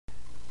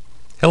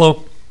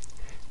Hello.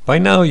 By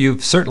now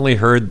you've certainly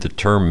heard the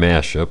term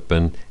mashup,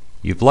 and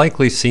you've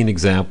likely seen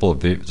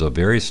examples of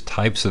various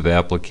types of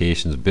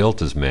applications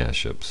built as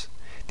mashups.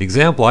 The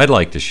example I'd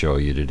like to show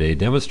you today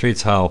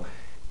demonstrates how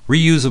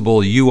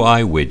reusable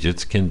UI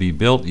widgets can be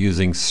built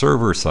using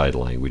server-side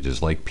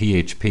languages like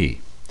PHP,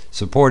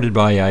 supported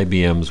by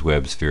IBM's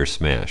WebSphere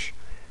sMash.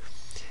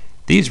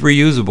 These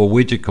reusable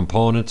widget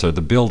components are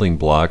the building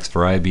blocks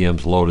for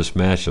IBM's Lotus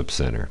Mashup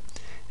Center.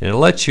 And it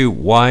lets you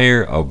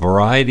wire a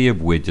variety of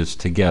widgets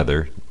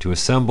together to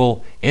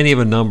assemble any of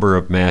a number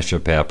of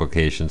mashup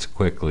applications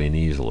quickly and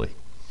easily.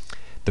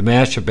 The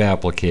mashup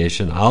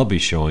application I'll be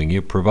showing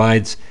you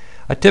provides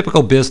a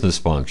typical business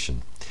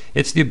function.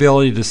 It's the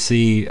ability to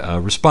see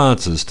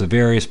responses to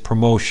various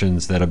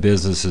promotions that a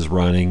business is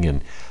running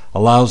and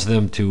allows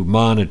them to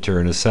monitor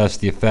and assess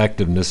the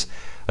effectiveness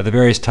of the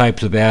various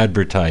types of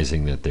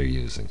advertising that they're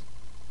using.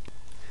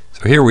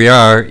 So here we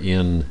are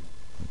in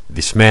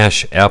the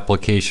sMash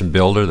application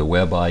builder, the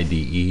web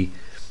IDE.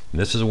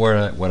 And this is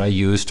what I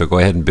use to go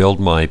ahead and build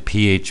my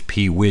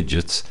PHP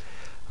widgets.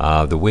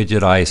 The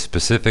widget I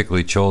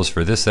specifically chose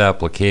for this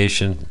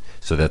application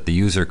so that the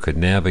user could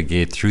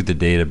navigate through the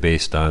data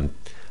based on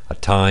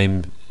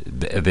time,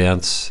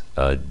 events,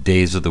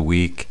 days of the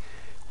week,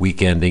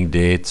 week ending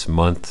dates,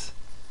 month,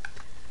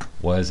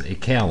 was a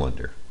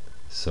calendar.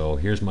 So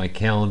here's my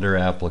calendar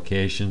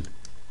application.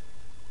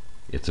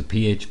 It's a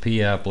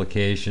PHP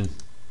application.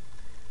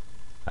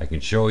 I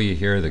can show you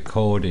here the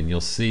code, and you'll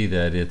see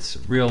that it's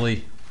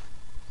really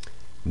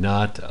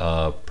not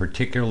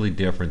particularly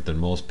different than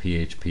most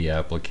PHP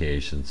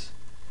applications.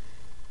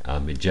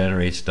 It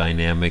generates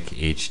dynamic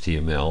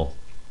HTML.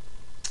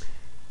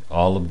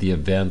 All of the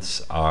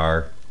events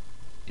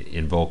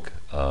invoke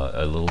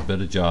a little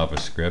bit of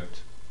JavaScript.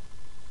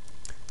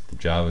 The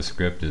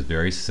JavaScript is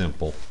very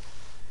simple,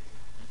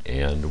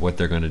 and what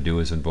they're going to do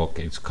is invoke,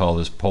 it's called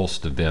this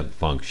post event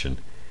function,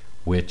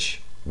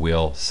 which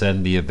will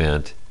send the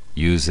event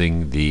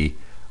using the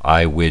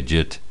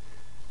iWidget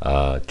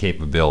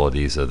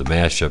capabilities of the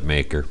Mashup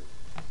Maker.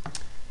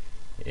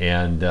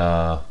 And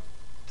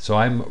so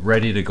I'm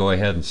ready to go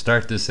ahead and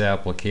start this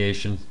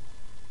application.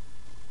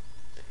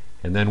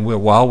 And then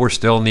while we're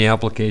still in the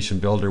application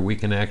builder, we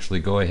can actually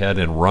go ahead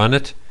and run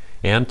it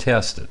and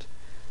test it.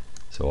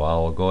 So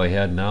I'll go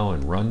ahead now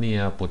and run the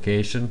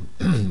application.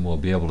 We'll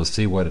be able to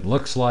see what it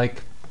looks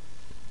like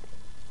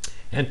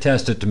and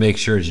test it to make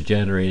sure it's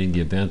generating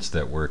the events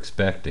that we're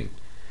expecting.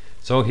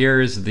 So here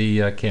is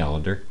the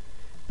calendar.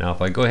 Now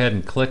if I go ahead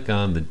and click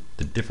on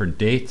the different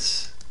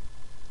dates,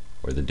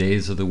 or the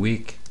days of the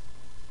week,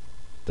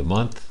 the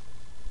month,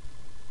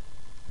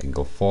 I can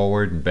go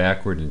forward and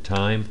backward in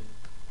time.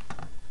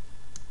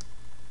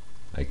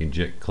 I can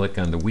click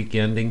on the week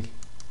ending,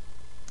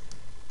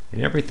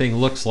 and everything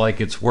looks like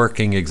it's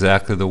working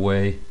exactly the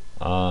way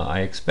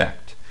I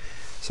expect.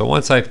 So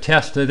once I've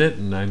tested it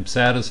and I'm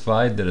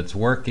satisfied that it's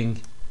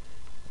working,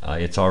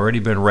 it's already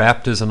been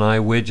wrapped as an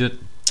iWidget.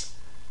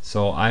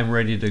 So I'm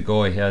ready to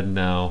go ahead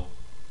now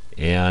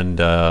and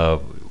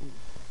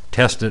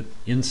test it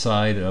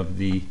inside of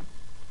the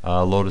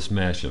Lotus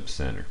Mashup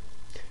Center.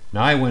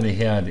 Now I went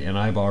ahead and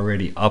I've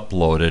already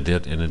uploaded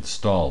it and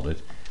installed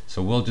it.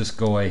 So we'll just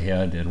go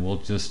ahead and we'll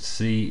just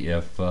see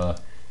if,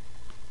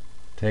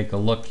 take a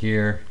look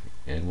here,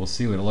 and we'll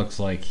see what it looks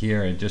like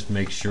here, and just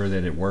make sure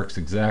that it works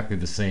exactly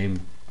the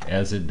same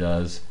as it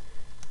does,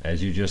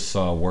 as you just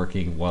saw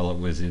working while it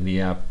was in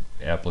the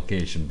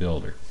application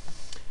builder.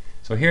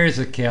 So here's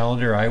a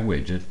calendar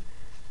iWidget.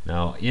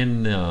 Now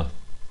in the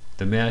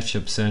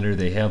Mashup Center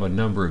they have a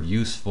number of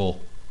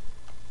useful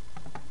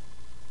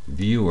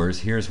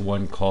viewers. Here's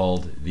one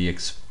called the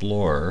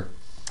Explorer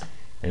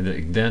and the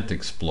Event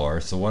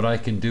Explorer. So what I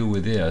can do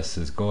with this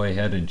is go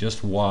ahead and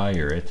just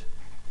wire it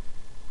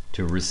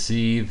to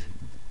receive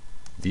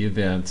the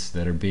events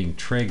that are being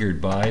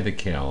triggered by the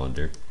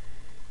calendar,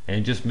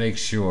 and just make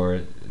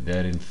sure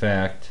that in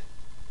fact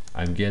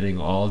I'm getting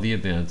all the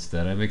events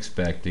that I'm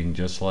expecting,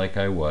 just like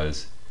I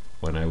was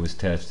when I was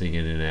testing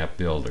it in App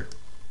Builder.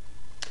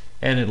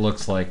 And it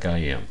looks like I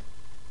am.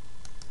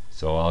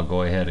 So I'll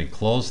go ahead and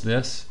close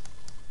this.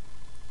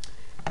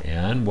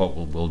 And what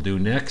we'll do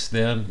next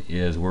then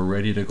is we're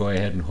ready to go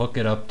ahead and hook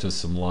it up to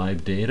some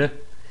live data.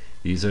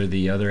 These are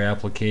the other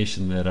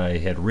application that I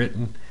had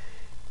written.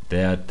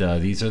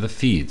 These are the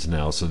feeds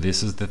now. So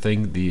this is the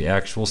thing, the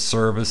actual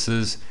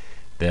services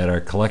that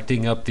are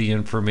collecting up the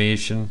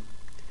information,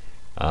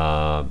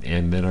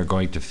 and then are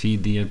going to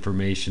feed the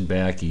information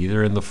back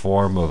either in the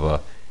form of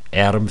a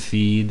Atom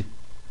feed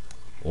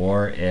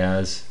or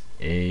as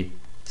a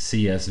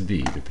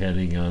CSV,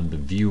 depending on the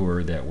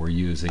viewer that we're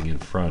using in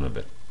front of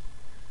it.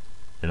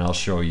 And I'll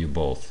show you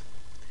both.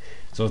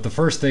 So the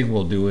first thing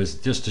we'll do is,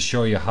 just to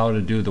show you how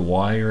to do the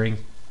wiring,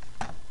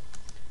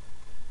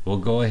 we'll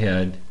go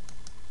ahead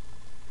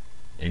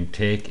and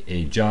take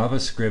a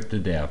JavaScript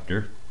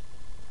adapter,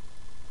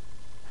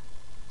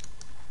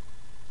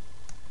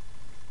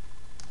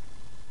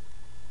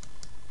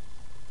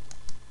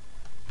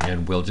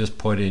 and we'll just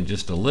put in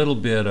just a little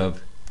bit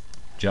of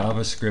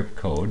JavaScript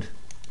code,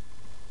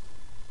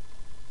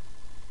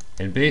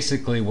 And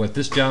basically what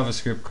this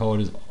JavaScript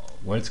code is,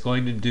 what it's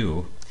going to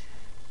do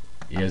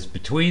is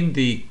between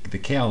the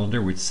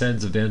calendar, which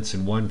sends events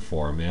in one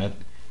format,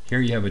 here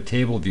you have a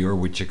table viewer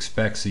which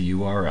expects a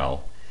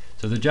URL.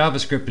 So the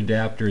JavaScript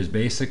adapter is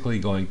basically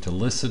going to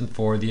listen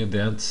for the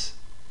events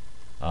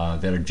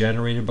that are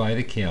generated by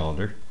the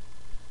calendar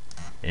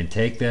and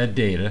take that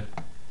data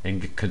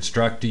and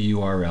construct a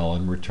URL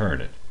and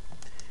return it.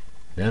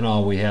 Then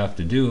all we have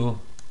to do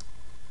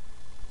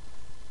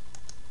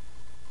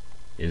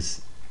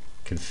is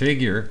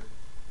configure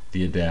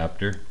the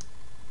adapter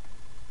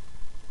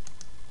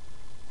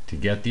to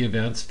get the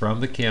events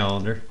from the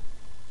calendar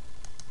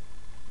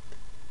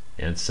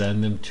and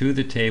send them to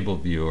the table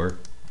viewer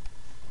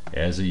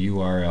as a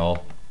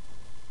URL,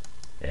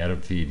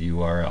 Atom Feed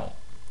URL.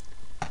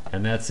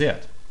 And that's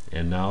it.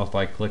 And now if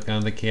I click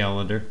on the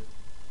calendar,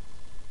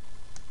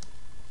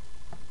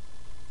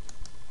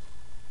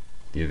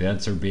 the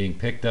events are being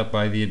picked up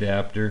by the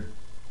adapter,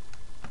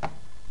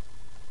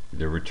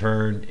 they're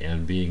returned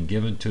and being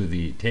given to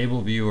the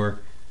table viewer,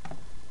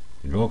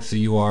 invokes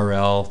the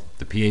URL,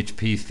 the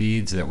PHP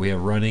feeds that we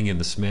have running in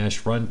the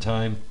sMash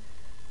runtime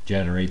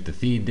generate the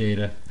feed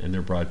data, and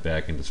they're brought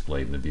back and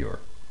displayed in the viewer.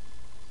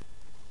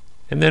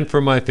 And then for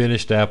my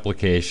finished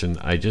application,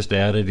 I just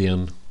added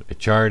in a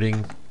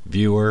charting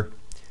viewer.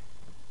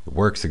 It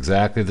works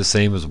exactly the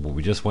same as what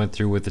we just went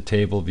through with the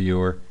table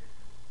viewer.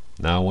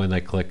 Now when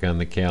I click on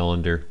the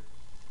calendar,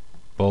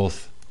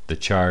 both the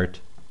chart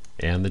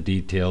and the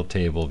detailed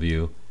table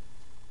view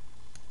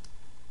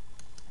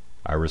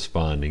are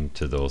responding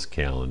to those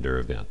calendar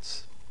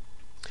events.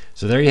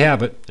 So there you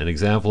have it, an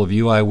example of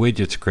UI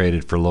widgets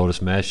created for Lotus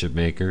Mashup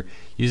Maker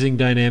using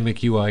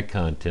dynamic UI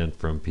content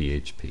from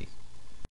PHP.